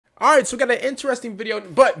All right, so we got an interesting video,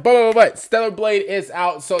 but Stellar Blade is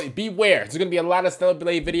out, so beware. There's gonna be a lot of Stellar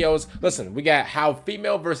Blade videos. Listen, we got how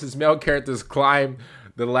female versus male characters climb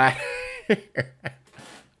the ladder.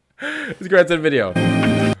 Let's go right to the video.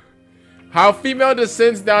 How female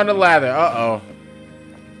descends down the ladder.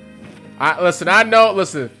 Listen, I know.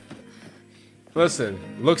 Listen.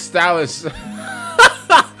 Looks stylish.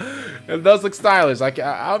 It does look stylish.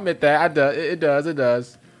 I'll admit that. It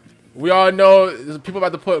does. We all know people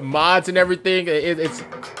about to put mods and everything. It's.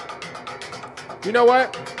 You know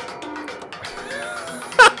what?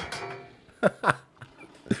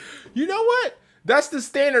 You know what? That's the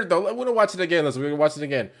standard, though. We're gonna watch it again. We're gonna watch it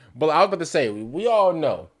again. But I was about to say, we all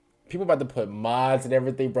know people about to put mods and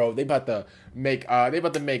everything, bro. They about to make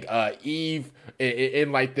Eve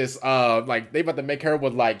in like this like they about to make her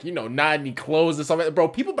with like, you know, not any clothes and something, bro.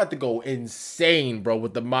 People about to go insane, bro,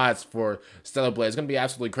 with the mods for Stellar Blade. It's gonna be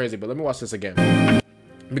absolutely crazy. But let me watch this again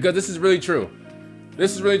because this is really true.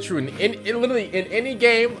 This is really true. In literally in any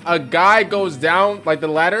game, a guy goes down like the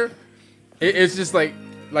ladder. It's just like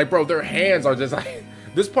bro, their hands are just like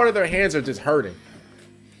this part of their hands are just hurting.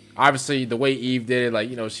 Obviously, the way Eve did it, like,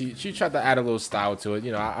 you know, she tried to add a little style to it.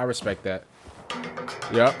 You know, I respect that.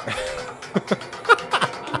 Yep.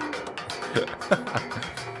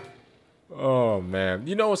 Oh, man.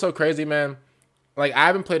 You know what's so crazy, man? Like, I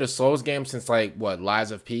haven't played a Souls game since, like, what,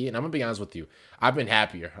 Lies of P? And I'm gonna be honest with you. I've been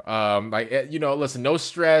happier. Like, you know, listen, no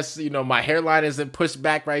stress. You know, my hairline isn't pushed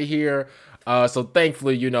back right here. So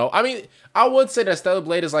thankfully, you know, I mean, I would say that Stellar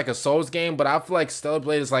Blade is like a Souls game, but I feel like Stellar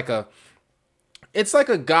Blade is like a... It's like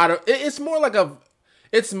a God of, it's more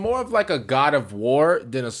of like a God of War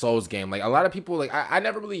than a Souls game. Like a lot of people, like I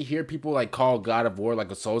never really hear people like call God of War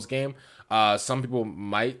like a Souls game. Some people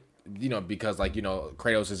might, you know, because like, you know,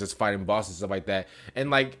 Kratos is just fighting bosses and stuff like that. And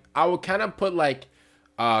like I would kind of put like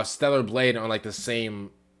Stellar Blade on like the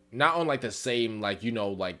same, not on like the same like, you know,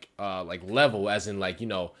 like level as in like, you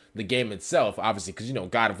know, the game itself, obviously, because, you know,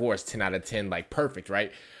 God of War is 10 out of 10, like perfect,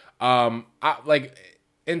 right?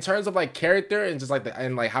 In terms of like character and just like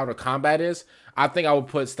like how the combat is, I think I would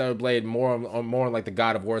put Stellar Blade more on like the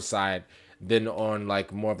God of War side than on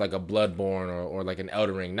like more of like a Bloodborne or like an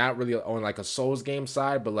Elden Ring. Not really on like a Souls game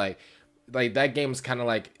side, but like that game is kind of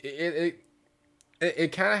like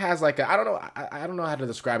it kind of has like a, I don't know how to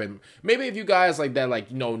describe it. Maybe if you guys like that,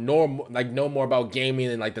 like, you know, know more about gaming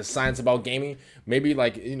and like the science about gaming, maybe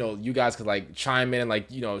like, you know, you guys could like chime in and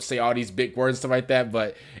like, you know, say all these big words and stuff like that.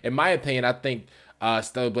 But in my opinion, I think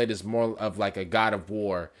Stellar Blade is more of like a God of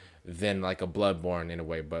War than like a Bloodborne in a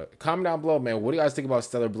way. But comment down below, man. What do you guys think about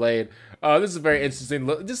Stellar Blade? This is very interesting,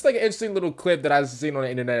 just like an interesting little clip that I've seen on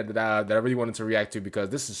the internet that I really wanted to react to because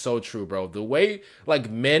this is so true, bro. The way like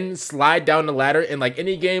men slide down the ladder in like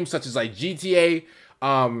any game such as like GTA,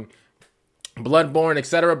 Bloodborne,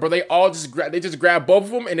 etc., bro, they all just grab both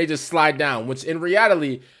of them and they just slide down, which in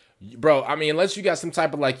reality, bro, I mean, unless you got some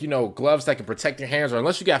type of like, you know, gloves that can protect your hands, or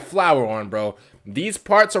unless you got flour on, bro, these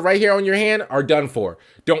parts are right here on your hand are done for.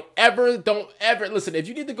 Don't ever, listen, if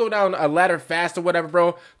you need to go down a ladder fast or whatever,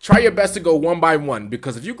 bro, try your best to go one by one,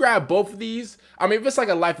 because if you grab both of these, I mean, if it's like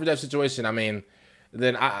a life or death situation, I mean,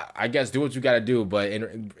 then I guess do what you gotta do. But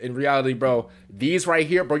in reality, bro, these right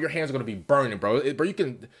here, bro, your hands are gonna be burning, bro. Bro, you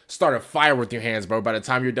can start a fire with your hands, bro, by the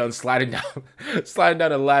time you're done sliding down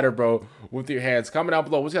the ladder, bro, with your hands. Comment down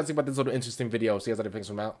below what you guys think about this little interesting video. See you guys later. Thanks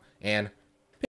for out, and